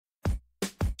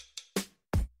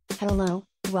Hello,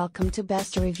 welcome to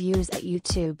Best Reviews at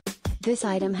YouTube. This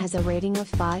item has a rating of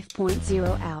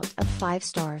 5.0 out of 5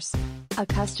 stars. A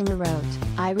customer wrote,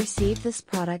 I received this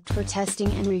product for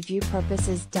testing and review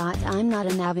purposes. I'm not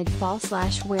an avid false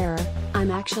lash wearer, I'm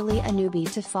actually a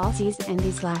newbie to falsies, and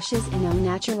these lashes in Au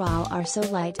Naturale are so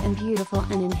light and beautiful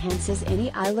and enhances any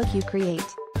eye look you create.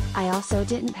 I also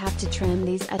didn't have to trim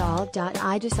these at all.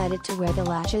 I decided to wear the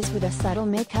lashes with a subtle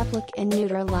makeup look and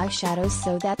neutral eyeshadows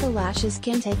so that the lashes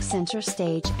can take center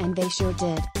stage, and they sure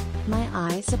did. My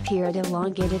eyes appeared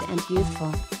elongated and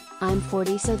youthful. I'm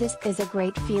 40, so this is a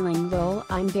great feeling. Lol,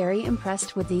 I'm very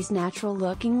impressed with these natural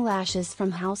looking lashes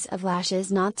from House of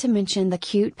Lashes, not to mention the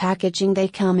cute packaging they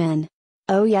come in.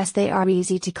 Oh yes, they are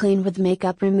easy to clean with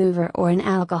makeup remover or an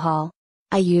alcohol.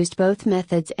 I used both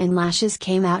methods and lashes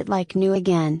came out like new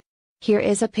again. Here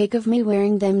is a pic of me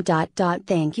wearing them.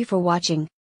 Thank you for watching.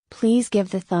 Please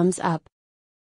give the thumbs up.